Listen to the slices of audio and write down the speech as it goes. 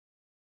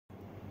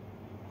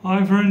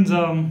Hi friends,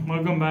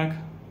 welcome back.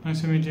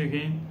 Nice to meet you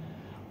again.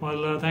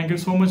 Thank you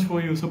so much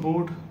for your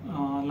support.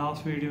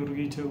 Last video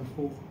reached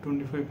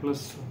 425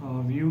 plus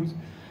views.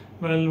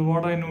 Well,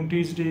 what I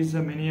noticed is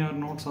many are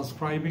not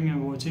subscribing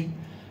and watching.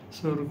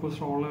 So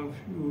request all of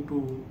you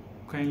to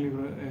kindly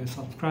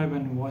subscribe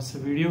and watch the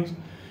videos.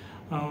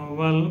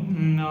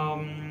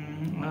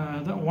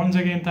 Once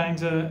again,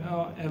 thanks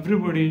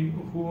everybody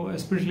who,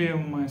 especially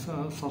my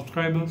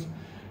subscribers.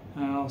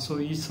 So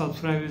each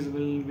subscribers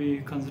will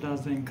be considered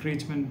as the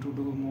encouragement to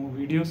do more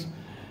videos.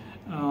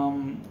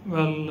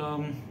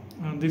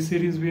 This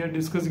series we are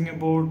discussing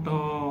about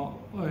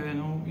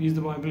is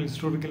the Bible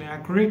historically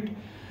accurate?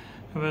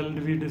 Well,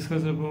 we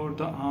discuss about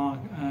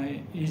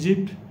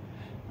Egypt,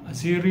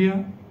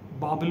 Assyria,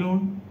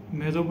 Babylon,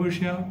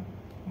 Medo-Persia.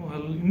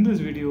 Well, in this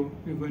video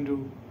we're going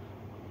to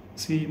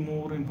see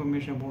more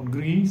information about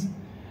Greece.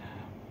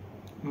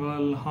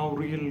 Well, how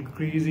real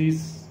Greece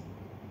is,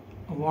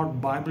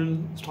 what Bible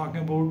is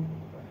talking about,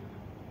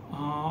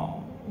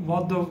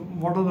 what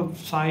are the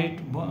site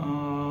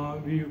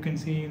you can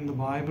see in the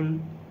Bible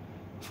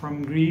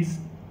from Greece.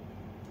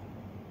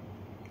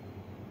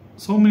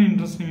 So many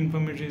interesting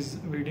information is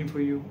waiting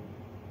for you.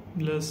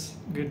 Let's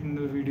get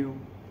into the video.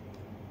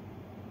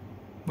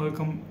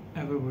 Welcome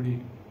everybody.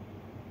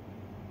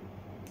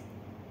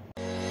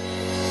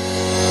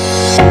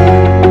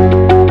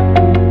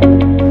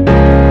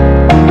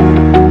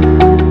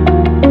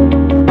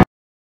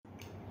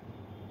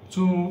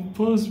 So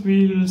first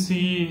we'll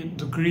see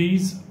the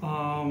Greece,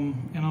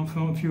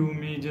 from a few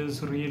major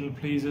real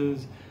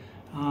places,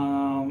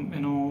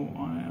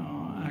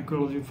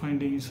 archaeology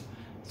findings.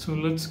 So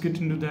let's get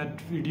into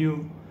that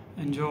video.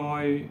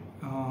 Enjoy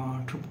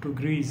trip to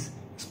Greece,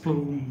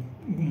 explore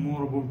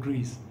more about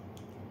Greece.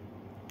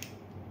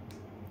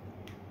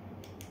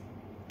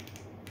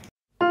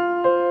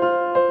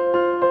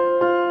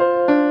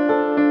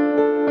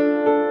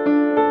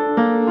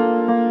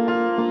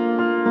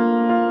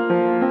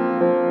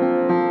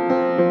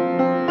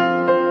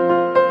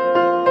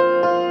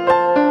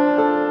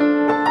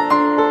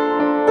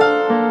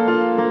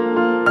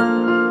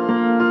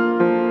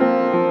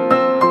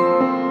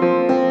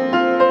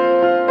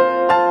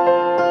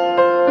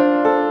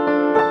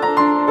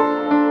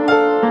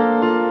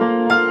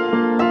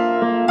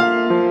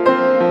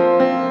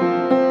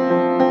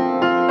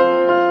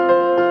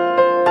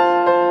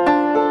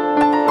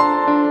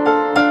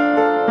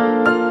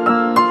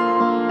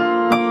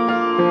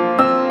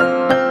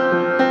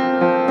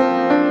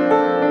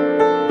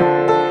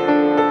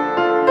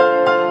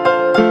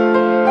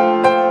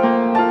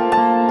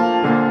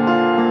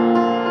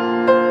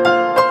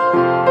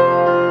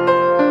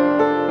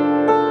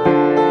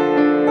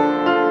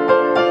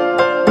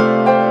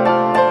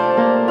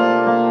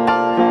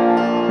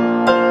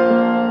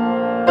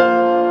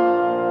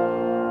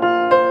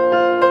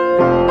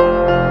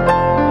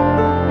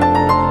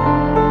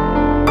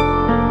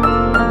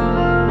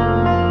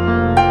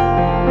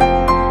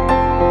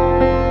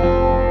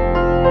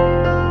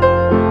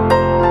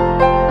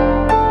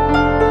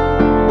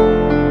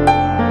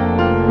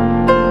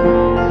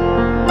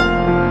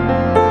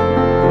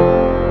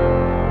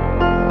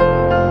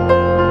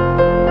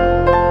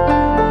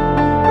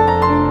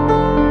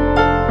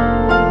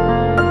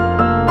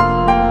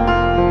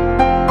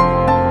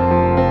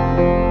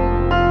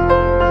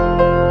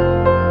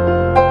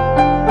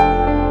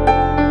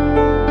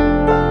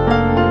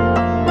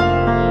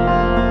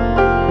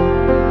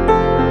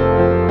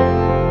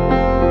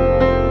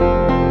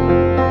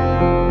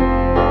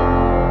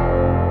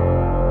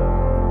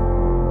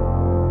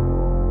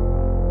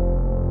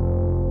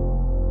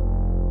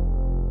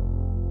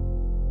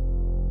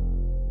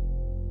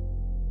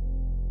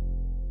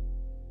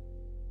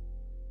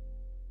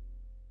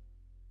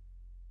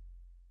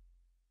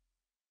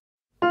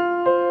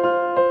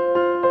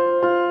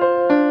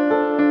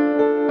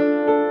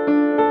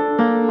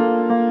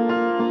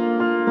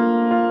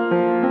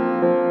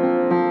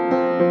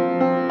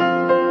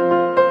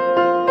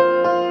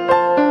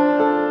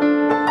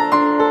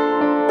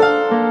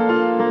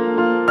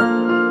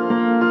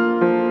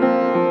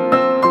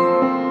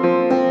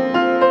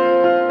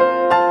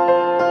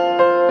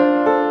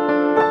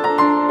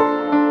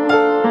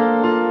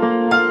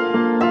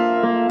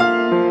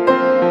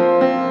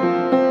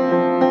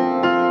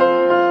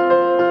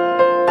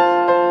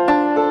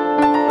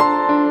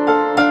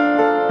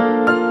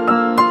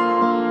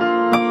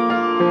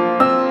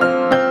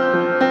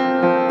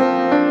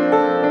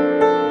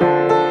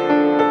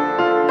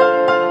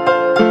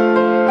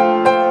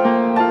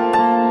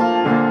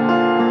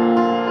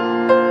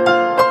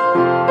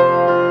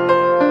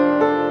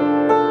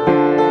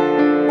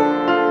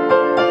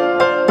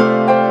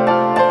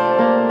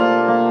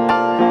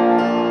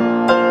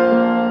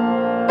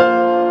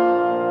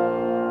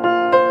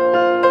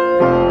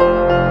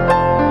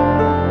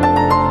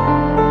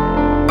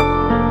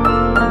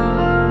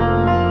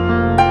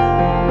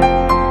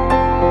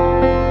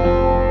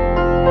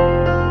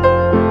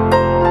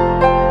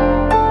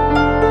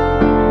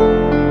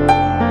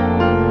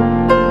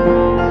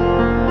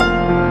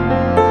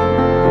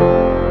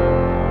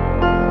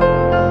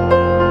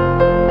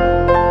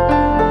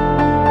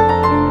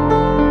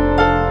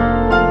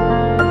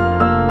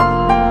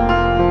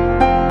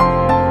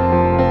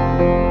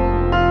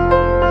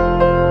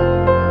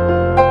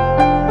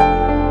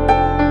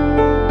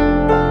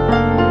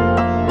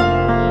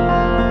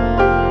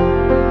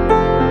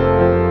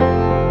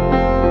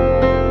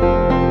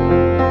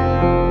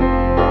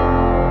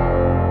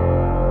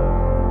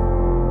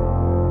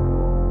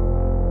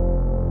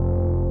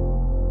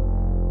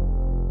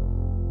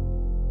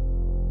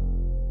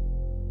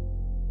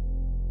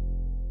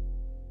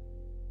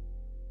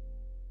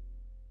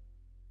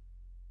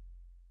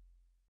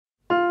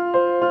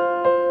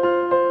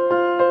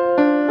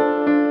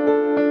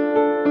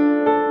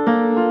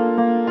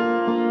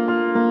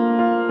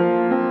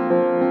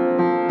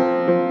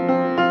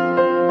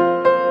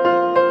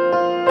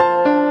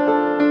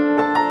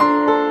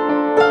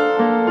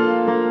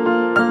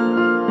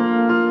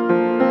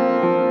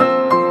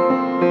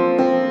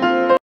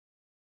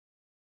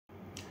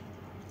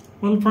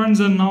 Well, friends,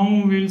 and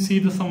now we'll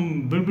see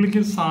some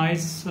biblical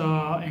sites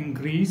in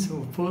Greece.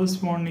 So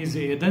first one is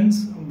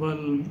Athens.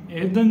 Well,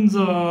 Athens,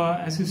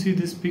 as you see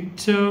this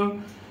picture,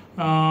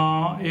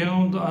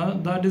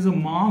 that is a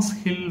mass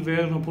hill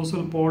where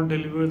Apostle Paul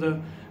delivered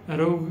the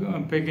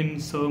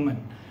Areopagan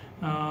sermon.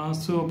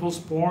 So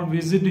Apostle Paul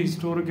visited the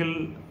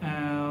historical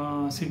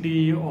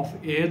city of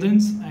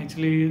Athens.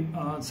 Actually,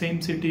 same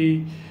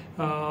city,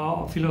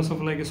 a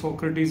philosopher like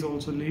Socrates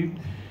also lived.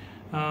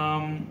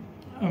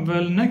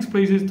 Well, next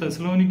place is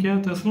Thessalonica.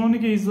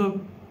 Thessalonica is the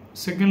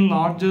second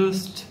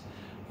largest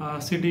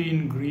city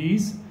in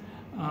Greece.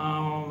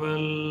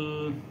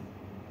 Well,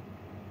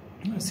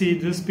 see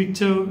this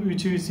picture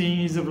which you are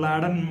seeing is the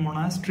Vladan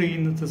monastery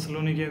in the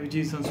Thessalonica, which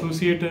is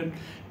associated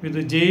with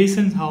the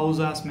Jason's house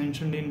as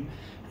mentioned in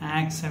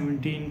Acts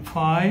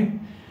 17:5.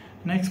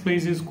 Next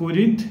place is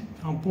Corinth.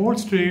 Paul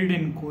stayed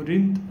in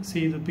Corinth.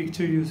 See the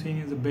picture you are seeing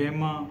is the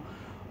bema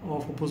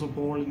of Apostle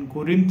Paul in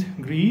Corinth,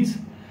 Greece.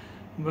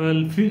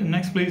 Well,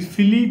 next place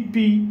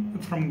Philippi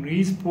from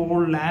Greece.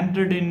 Paul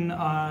landed in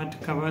at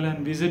Kavala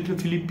and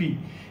visited Philippi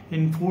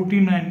in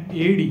 49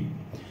 AD.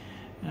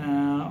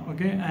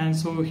 Okay, and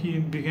so he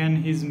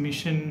began his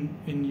mission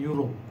in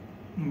Europe.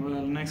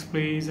 Well, next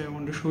place I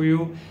want to show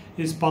you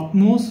is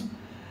Patmos.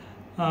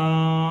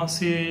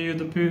 See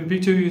the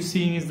picture you're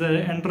seeing is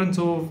the entrance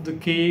of the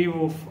cave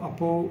of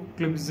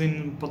Apocalypse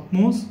in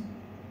Patmos.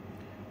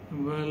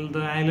 Well,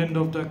 the island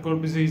of the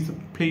Decapolis is the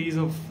place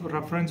of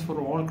reference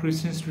for all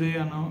Christians today,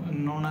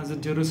 known as the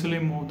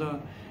Jerusalem of the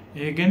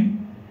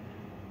Aegean.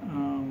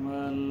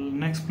 Well,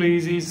 next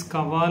place is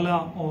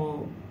Kavala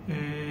or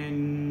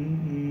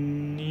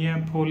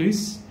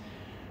Neapolis.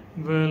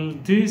 Well,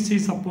 this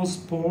is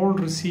supposed Paul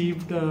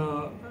received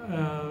the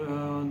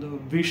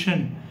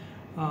vision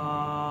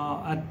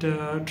at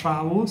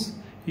Travos.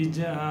 He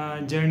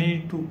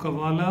journeyed to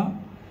Kavala.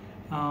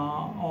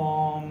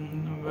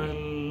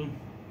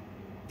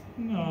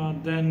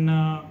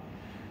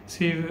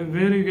 See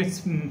where you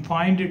can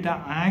find it,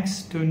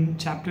 Acts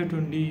chapter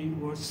 20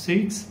 verse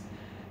 6.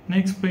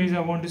 Next place I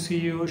want to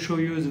show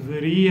you is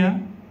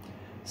Berea.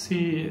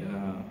 See,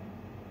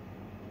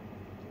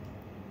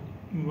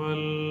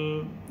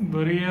 well,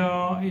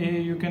 Berea,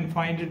 you can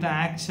find it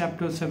Acts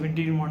chapter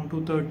 17 1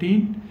 to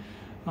 13.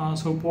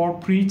 So Paul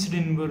preached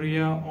in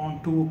Berea on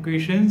 2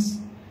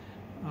 occasions.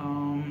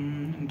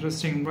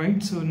 Interesting,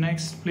 right? So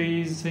next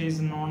place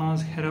is known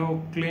as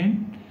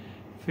Heraclean,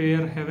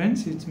 Fair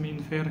Heavens. It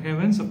means fair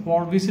heavens. So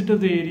Paul visited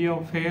the area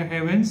of Fair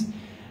Heavens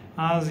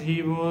as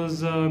he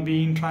was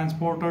being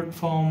transported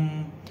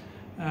from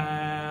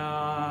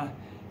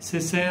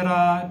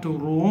Caesarea to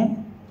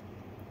Rome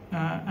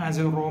as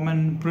a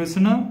Roman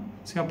prisoner.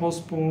 So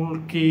Apostle Paul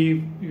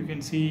cave you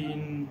can see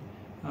in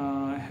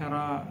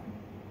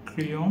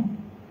Heracleon.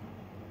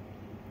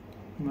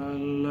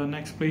 Well,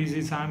 next place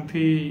is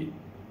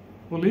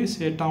Amphipolis,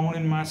 a town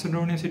in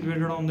Macedonia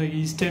situated on the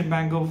eastern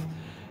bank of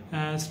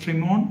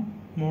Strymon,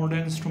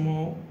 modern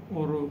Strumo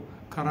or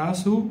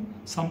Karasu,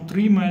 some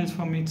 3 miles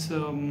from its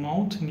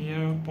mouth,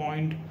 near a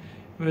point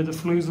where the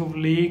fluids of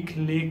Lake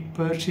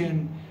Persia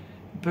and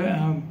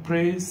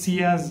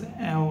Presias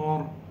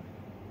or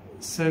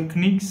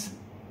Cerknix.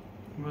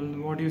 Well,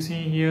 what you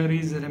see here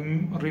is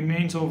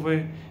remains of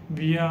a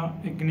Via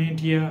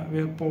Egnatia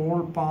where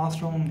Paul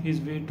passed on his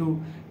way to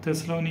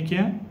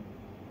Thessalonica.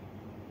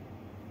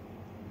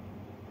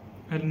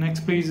 And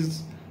next place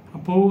is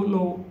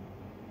Apollonia,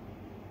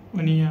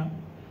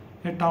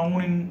 a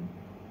town in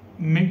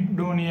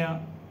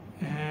Macedonia,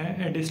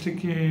 a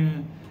district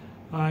in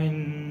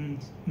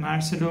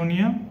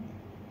Macedonia.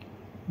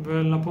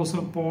 Well,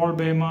 Apostle Paul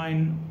bema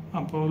in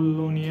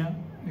Apollonia.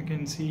 You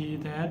can see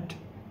that.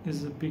 This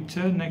is a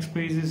picture. Next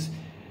place is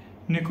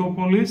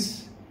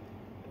Decapolis,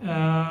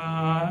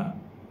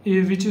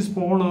 which is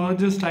Paul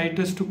urges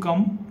Titus to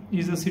come.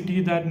 Is a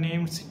city that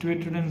named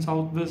situated in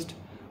southwest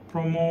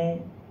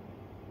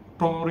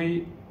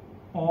promontory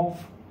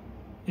of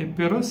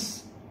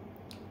Epirus.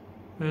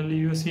 Well,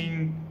 you are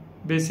seeing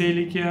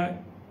Basilica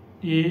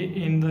A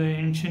in the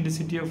ancient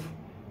city of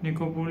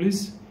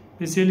Decapolis.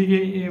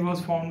 Basilica A was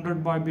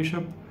founded by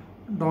Bishop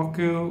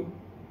Decapolis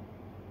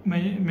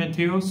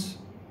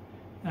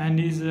and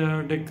is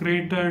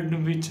decorated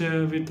with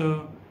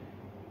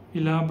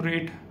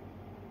elaborate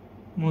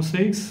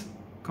mosaics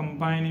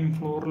combining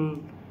floral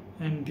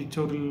and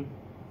pictorial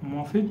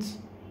motifs.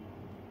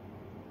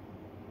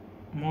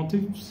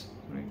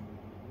 Right.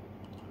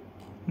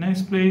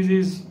 Next place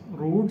is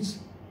Rhodes.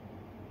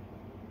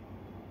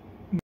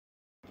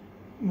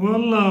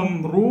 Well,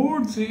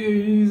 Rhodes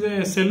is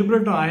a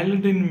celebrated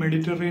island in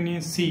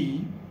Mediterranean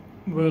Sea.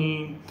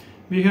 Well,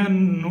 we have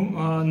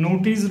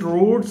noticed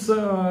Rhodes,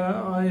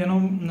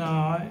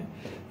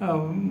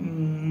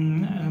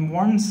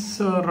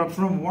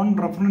 one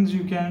reference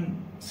you can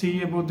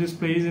see about this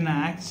place in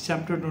Acts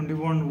chapter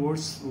 21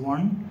 verse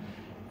 1.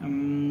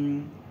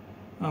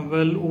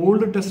 Well,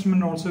 Old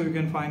Testament also you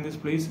can find this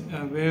place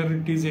where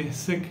it is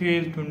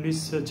Ezekiel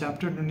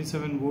chapter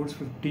 27 verse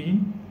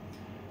 15.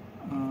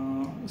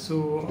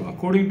 So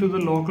according to the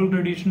local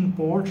tradition,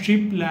 Paul's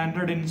ship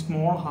landed in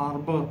small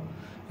harbor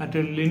at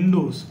a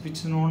Lindos, which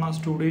is known as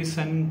today's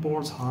St.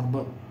 Paul's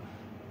Harbor.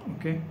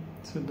 Okay,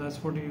 so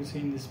that's what you see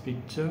in this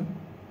picture.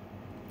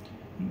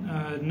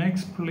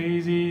 Next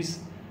place is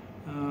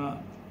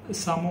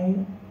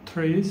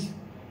Samothrace.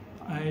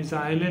 It's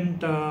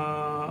island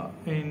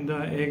in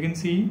the Aegean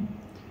Sea.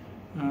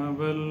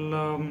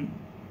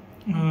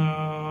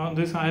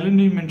 This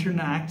island is mentioned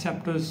in Acts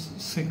chapter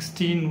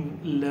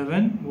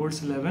 16:11,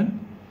 verse 11.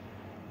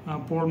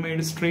 Paul made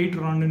a straight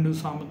run into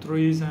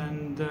Samothrace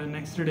and the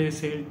next day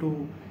sailed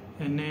to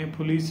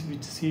Decapolis,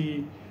 which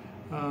see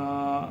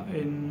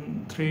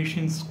in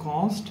Thracian's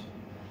coast.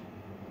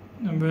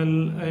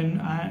 In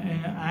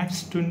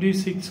Acts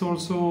 26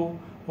 also,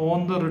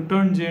 on the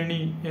return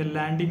journey a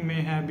landing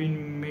may have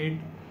been made.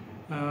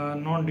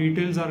 No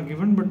details are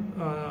given, but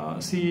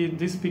see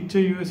this picture,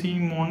 you are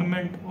seeing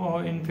monument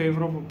in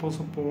favor of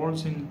Apostle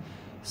Paul's in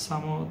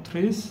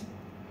Samothrace.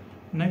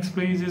 Next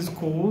place is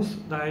Kos,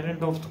 the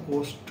island of the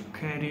coast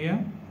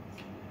Caria.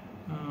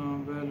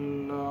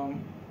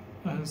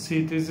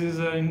 See, this is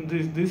in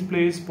this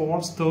place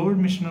Paul's third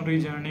missionary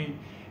journey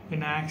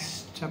in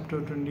Acts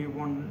chapter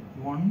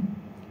 21:1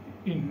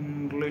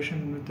 in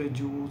relation with the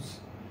Jews.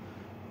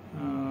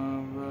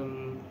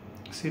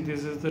 See,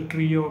 this is the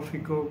tree of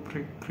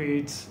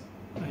Hippocrates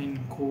in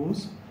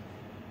Kos.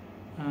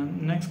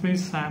 Next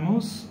place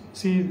Samos.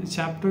 See,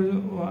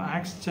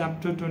 Acts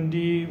chapter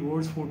 20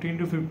 verse 14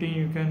 to 15.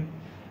 You can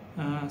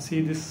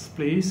see this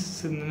place.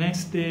 So the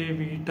next day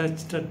we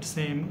touched at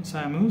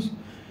Samos.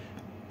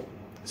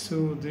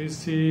 So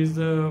this is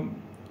the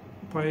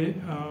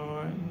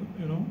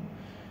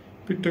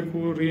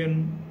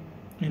Pythagorean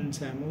in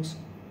Samos.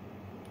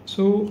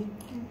 So,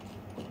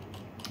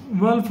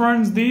 well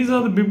friends, these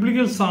are the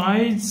biblical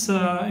sites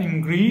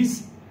in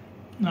Greece.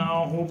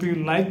 Now hope you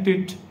liked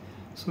it.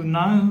 So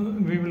now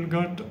we will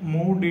get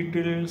more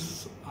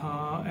details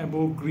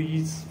about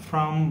Greece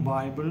from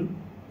Bible,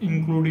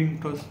 including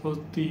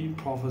trustworthy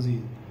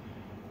prophecy.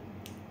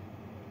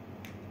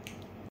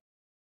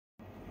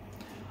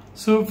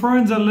 So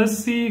friends,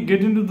 let's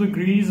get into the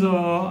Greece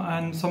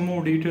and some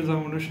more details I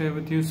want to share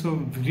with you. So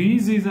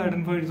Greece is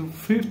identified as the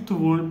fifth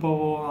world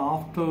power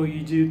after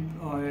Egypt,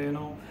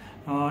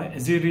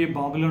 Assyria,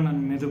 Babylon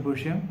and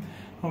Medo-Persia.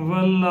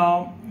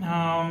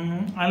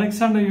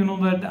 Alexander, you know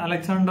that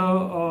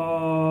Alexander,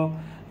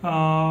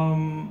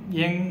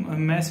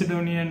 young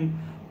Macedonian,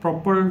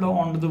 propelled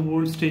onto the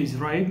world stage,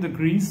 right? The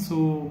Greece.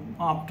 So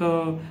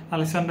after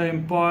Alexander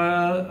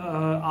Empire,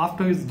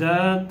 after his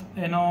death,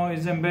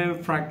 his empire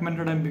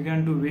fragmented and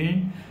began to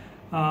wane.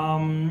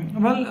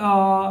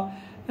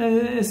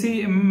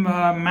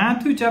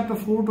 Matthew chapter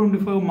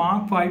 4:25,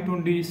 Mark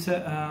 5:20,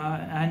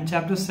 and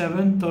chapter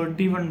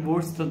 7:31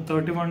 verse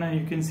 31, and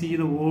you can see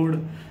the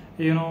word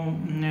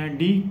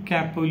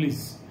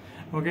Decapolis.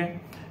 Okay,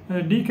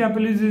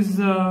 Decapolis is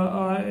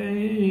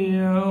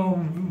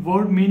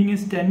word meaning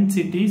is 10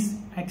 cities.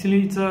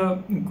 Actually, it's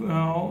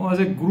was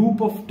a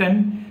group of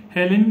 10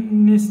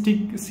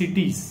 Hellenistic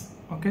cities.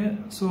 Okay,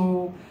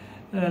 so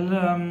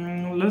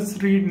let's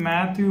read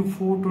Matthew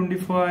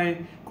 4:25.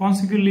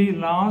 Consequently,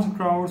 large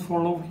crowds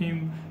followed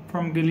him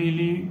from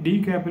Galilee,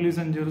 Decapolis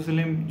and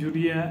Jerusalem,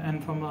 Judea,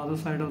 and from the other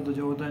side of the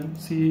Jordan.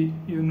 See,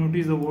 you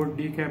notice the word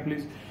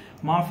Decapolis.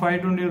 Mark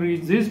 5:20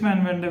 reads, this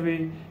man went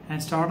away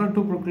and started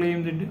to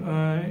proclaim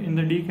in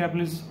the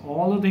Decapolis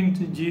all the things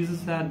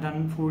Jesus had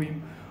done for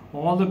him.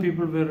 All the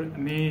people were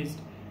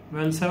amazed.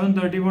 Well,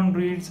 7:31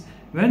 reads,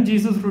 when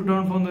Jesus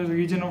returned from the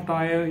region of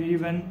Tyre, he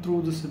went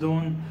through the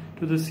Sidon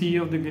to the Sea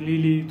of the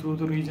Galilee through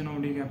the region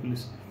of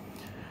Decapolis.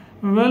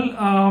 Well,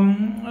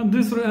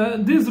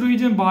 this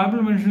region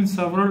Bible mentions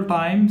several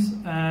times.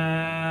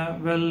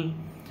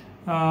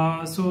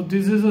 So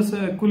this is a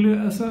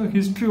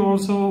history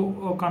also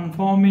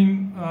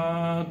confirming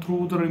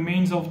through the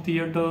remains of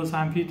theaters,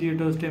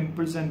 amphitheaters,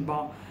 temples and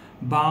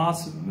bars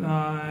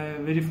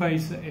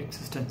verifies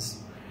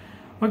existence.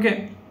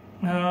 Okay,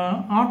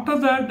 after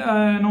that,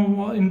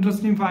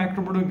 interesting fact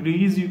about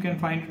Greece you can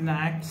find in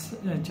Acts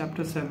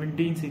chapter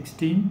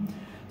 17-16.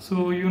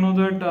 So you know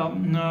that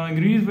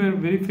Greece were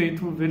very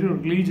faithful, very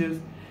religious,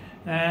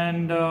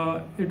 and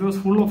it was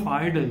full of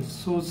idols.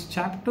 So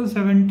chapter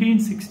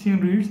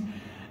 17-16 reads,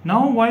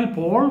 now while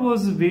Paul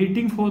was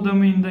waiting for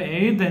them in the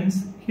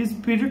Athens, his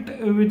spirit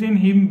within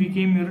him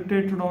became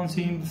irritated on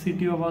seeing the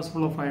city was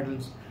full of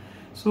idols.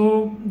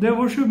 So they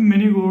worship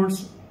many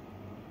gods.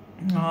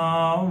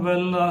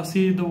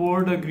 See the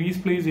word Greece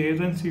plays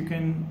Athens, you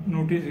can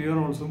notice here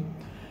also.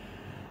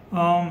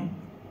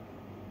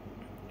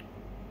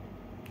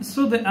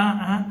 So the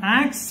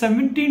Acts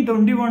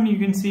 17:21 you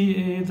can see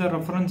the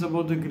reference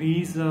about the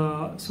Greece.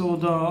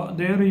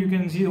 There you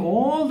can see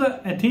all the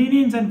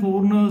Athenians and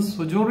foreigners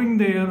sojourning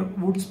there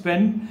would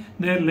spend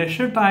their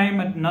leisure time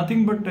at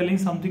nothing but telling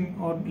something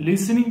or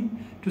listening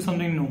to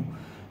something new.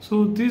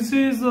 So this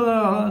is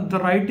the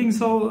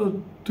writings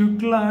of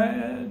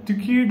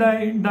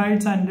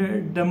Thucydides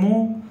and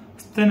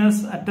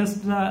Demosthenes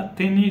attest the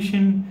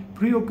Athenian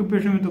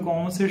preoccupation with the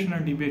conversation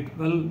and debate.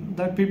 Well,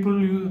 that people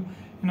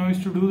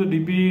used to do the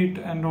debate,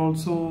 and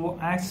also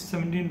Acts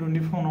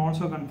 17:24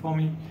 also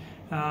confirming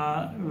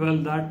well,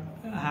 that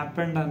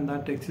happened and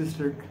that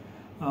existed.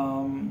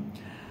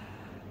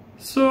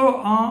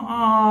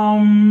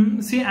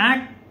 See,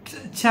 Act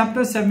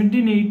chapter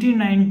 17, 18,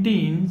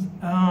 19.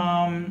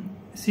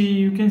 See,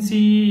 you can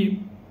see,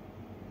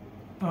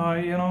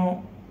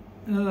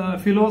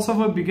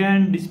 philosopher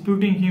began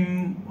disputing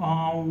him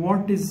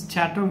what his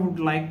chatter would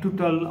like to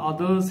tell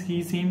others.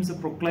 He seems a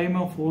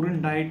proclaimer of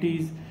foreign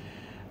deities.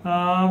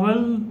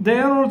 Well,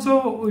 there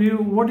also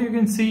what you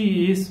can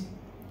see is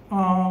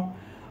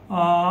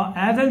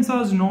Athens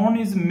was known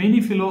as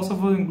many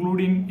philosophers,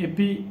 including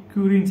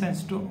Epicureans and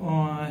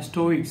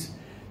Stoics.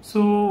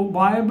 So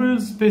Bible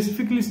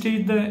specifically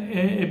states the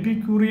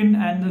Epicurean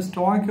and the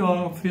Stoic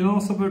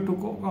philosopher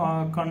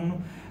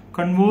to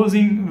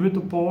conversing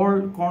with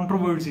Paul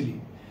controversially.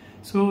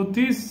 So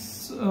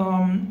this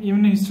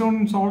even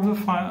historians also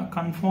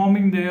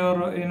confirming their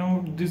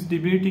this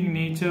debating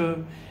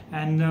nature,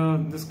 and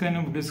this kind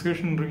of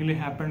discussion really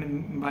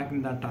happened back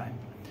in that time.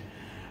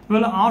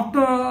 Well,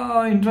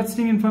 after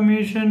interesting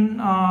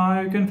information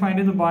you can find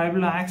in the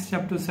Bible, Acts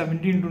chapter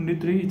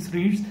 17:23, it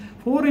reads,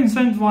 "For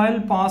instance, while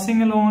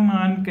passing along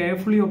and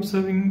carefully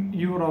observing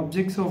your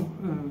objects of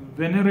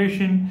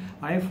veneration,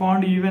 I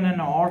found even an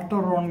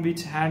altar on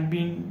which had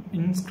been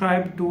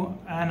inscribed to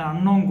an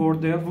unknown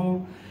God.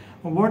 Therefore,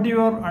 what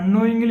you are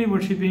unknowingly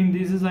worshipping,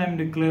 this is I am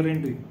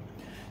declaring to you."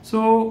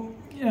 So,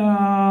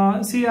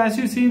 see, as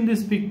you see in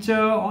this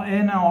picture,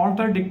 an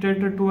altar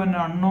dedicated to an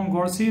unknown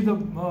God. See, the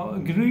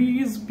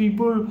Greece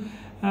people,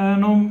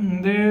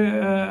 they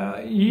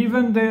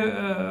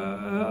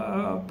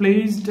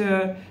placed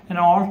an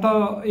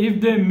altar if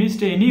they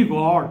missed any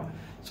god.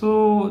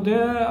 So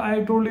there,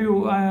 I told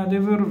you, they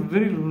were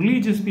very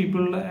religious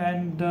people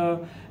and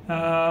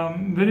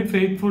very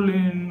faithful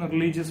in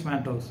religious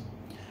matters.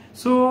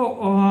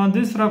 So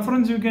this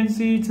reference you can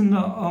see, it's in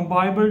the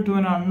Bible to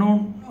an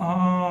unknown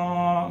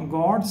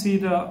God. See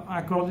the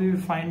archaeology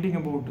finding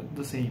about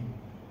the same.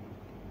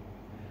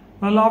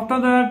 Well, after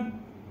that,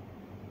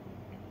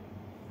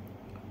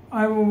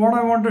 what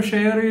I want to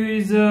share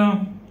is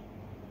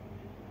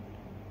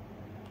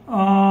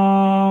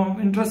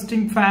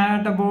interesting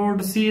fact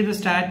about, see, the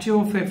statue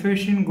of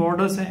Ephesian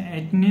goddess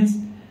Athens.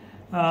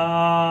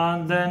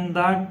 Then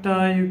that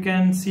you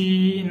can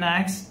see in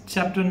Acts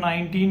chapter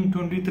 19,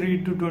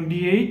 23 to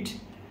 28.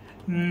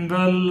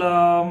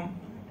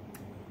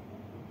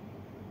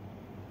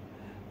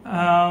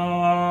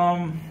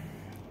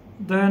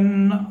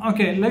 Then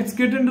okay, let's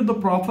get into the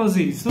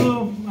prophecy.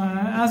 So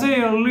as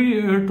I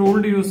earlier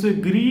told you, so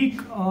Greek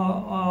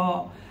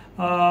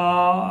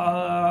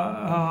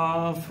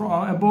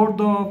about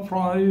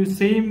the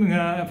same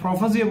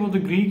prophecy about the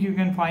Greek, you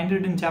can find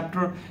it in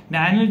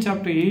Daniel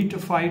chapter 8,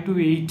 5 to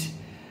 8.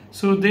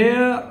 So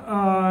there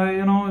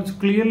it's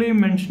clearly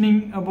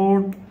mentioning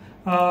about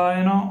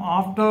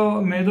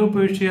after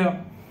Medo-Persia,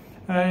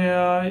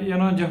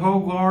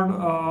 Jehovah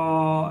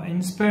God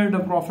inspired the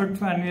prophet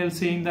Daniel,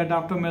 saying that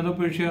after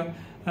Medo-Persia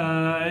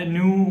a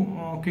new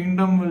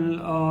kingdom will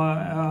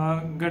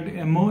get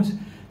emerged.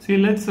 See,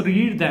 let's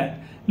read that.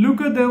 "Look,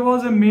 there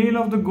was a male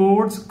of the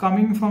gods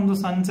coming from the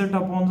sunset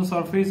upon the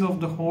surface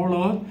of the whole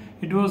earth.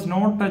 It was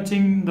not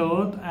touching the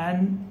earth,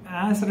 and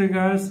as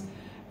regards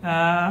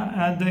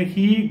the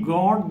he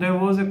god, there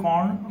was a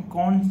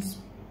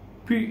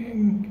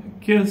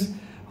conspicuous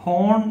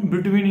horn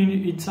between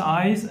its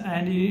eyes,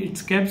 and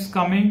it kept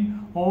coming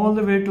all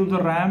the way to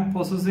the ram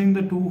possessing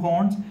the two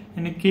horns,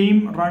 and it came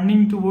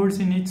running towards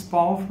in its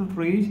powerful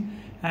rage,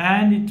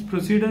 and it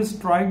proceeded to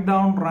strike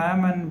down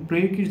ram and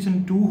break it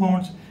in two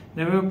horns.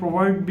 There will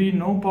provided be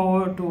no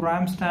power to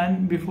ram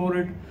stand before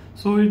it.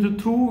 So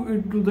it threw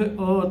it to the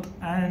earth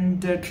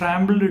and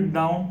trampled it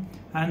down.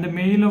 And the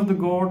male of the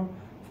god,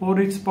 for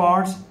its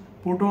parts,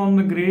 put on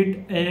the great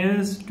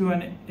airs to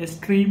an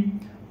extreme.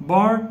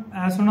 But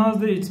as soon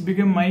as it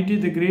became mighty,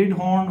 the great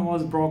horn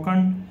was broken.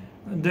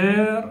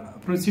 There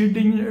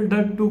proceeding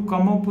that to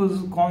come up was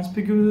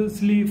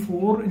conspicuously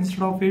four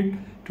instead of it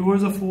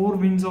towards the four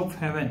winds of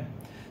heaven.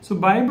 So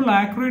Bible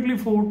accurately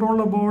foretold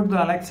about the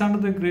Alexander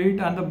the Great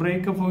and the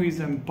breakup of his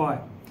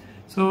empire.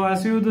 So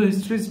as the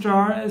history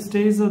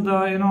states that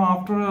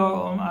after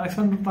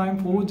Alexander time,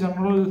 four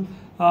generals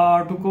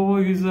took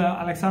over his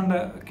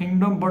Alexander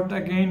kingdom, but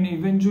again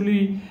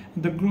eventually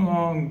the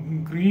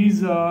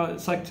Greece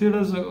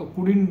succeeders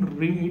couldn't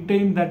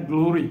retain that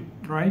glory,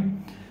 right?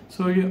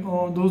 So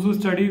those who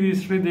study the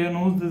history, they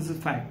know this is a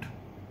fact.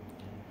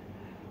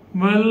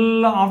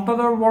 Well, after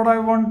that, what I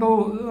want to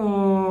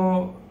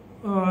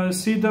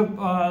see the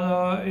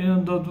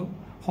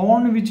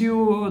horn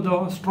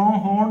the strong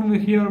horn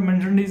here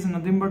mentioned is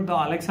nothing but the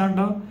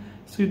Alexander.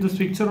 See this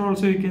picture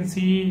also, you can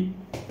see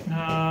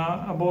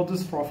about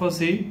this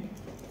prophecy.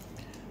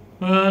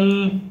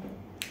 Well,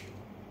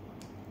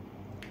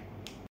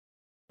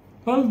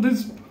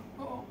 this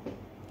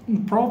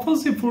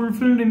prophecy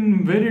fulfilled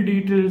in very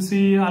detail.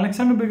 See,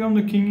 Alexander became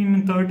the king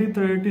in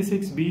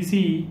 3036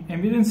 BCE,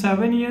 and within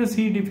 7 years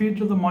he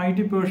defeated the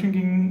mighty Persian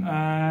king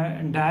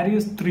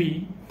Darius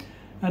III.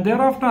 And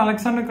thereafter,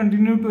 Alexander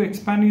continued to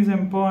expand his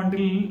empire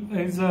until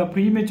his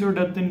premature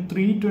death in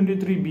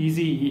 323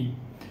 BCE.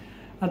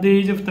 At the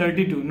age of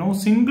 32, no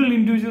single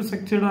individual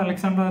succeeded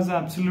Alexander as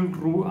absolute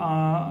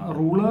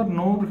ruler,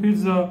 nor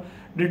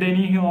did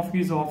any of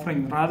his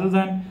offering. Rather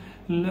than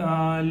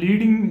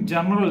leading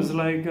generals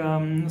like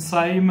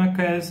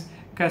Symmachus,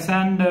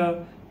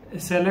 Cassander,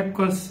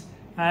 Seleucus,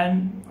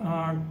 and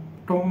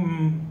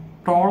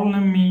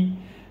Ptolemy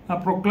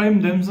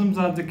proclaimed themselves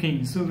as the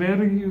kings. So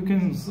where you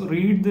can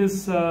read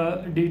this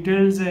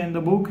details in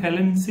the book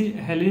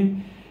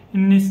Hellenistic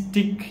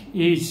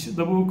Age,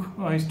 the book,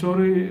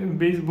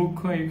 story-based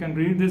book, you can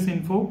read this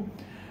info.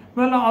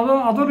 Well,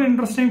 other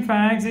interesting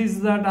facts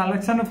is that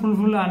Alexander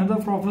fulfilled another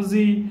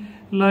prophecy,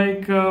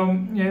 like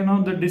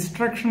the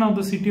destruction of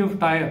the city of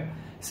Tyre.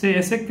 Say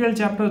Ezekiel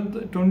chapter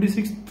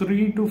 26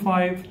 3 to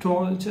 5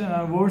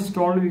 verse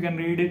 12, you can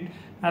read it,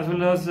 as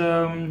well as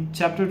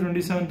chapter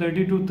 27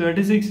 30 to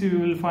 36 you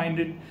will find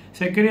it.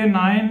 Zechariah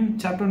 9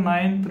 chapter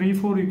 9 3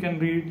 4 you can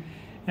read.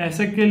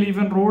 Ezekiel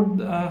even wrote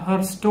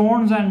her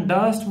stones and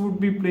dust would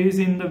be placed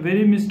in the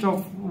very midst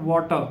of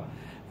water.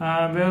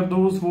 Where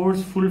those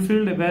words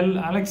fulfilled. Well,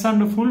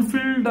 Alexander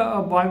fulfilled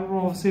a Bible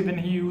prophecy when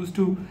he used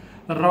to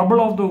rubble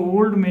of the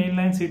old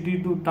mainland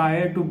city to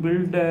Tyre to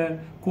build a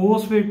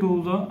causeway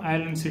to the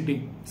island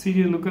city.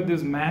 See, look at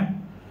this map.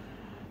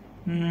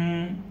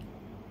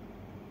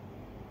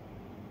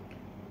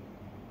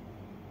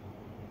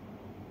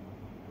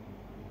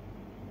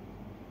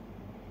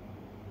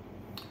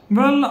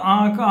 Well,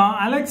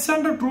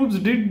 Alexander troops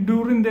did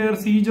during their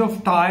siege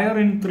of Tyre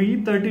in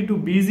 332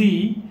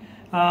 BCE.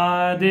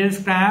 They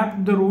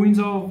scrapped the ruins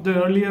of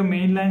the earlier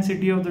mainland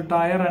city of the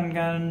Tyre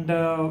and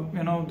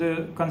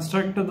they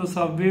constructed the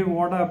subway.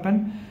 What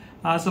happened?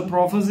 As the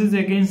prophecies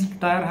against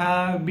Tyre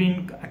have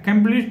been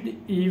accomplished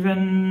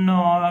even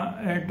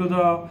to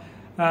the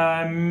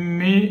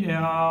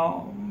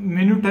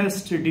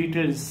minutest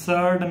details.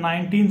 Third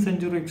 19th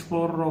century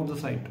explorer of the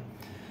site.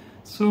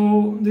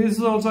 So this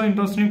is also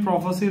interesting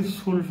prophecies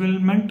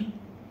fulfillment.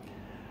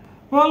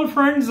 Well,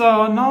 friends,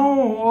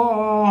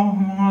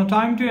 now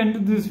time to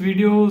end this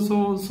video.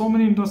 So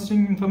many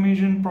interesting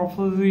information,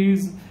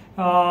 prophecies,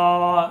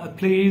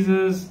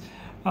 places,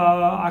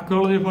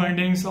 archaeology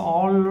findings,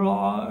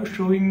 all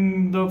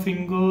showing the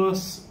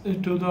fingers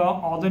to the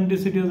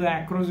authenticity of the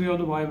accuracy of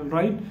the Bible,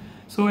 right?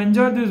 So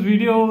enjoy this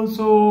video.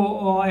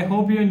 So I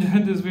hope you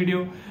enjoyed this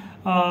video.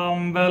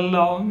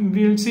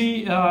 We'll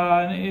see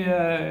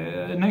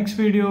next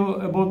video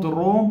about the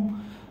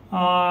Rome.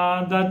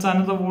 That's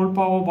another world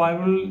power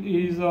Bible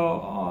is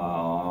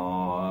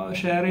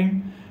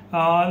sharing.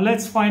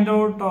 Let's find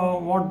out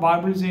what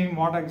Bible is saying,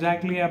 what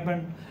exactly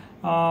happened.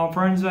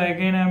 Friends,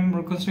 again I'm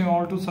requesting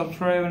all to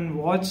subscribe and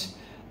watch.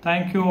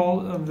 Thank you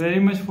all very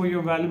much for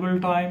your valuable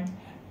time.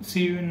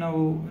 See you in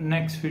our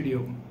next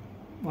video.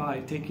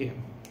 Bye. Take care.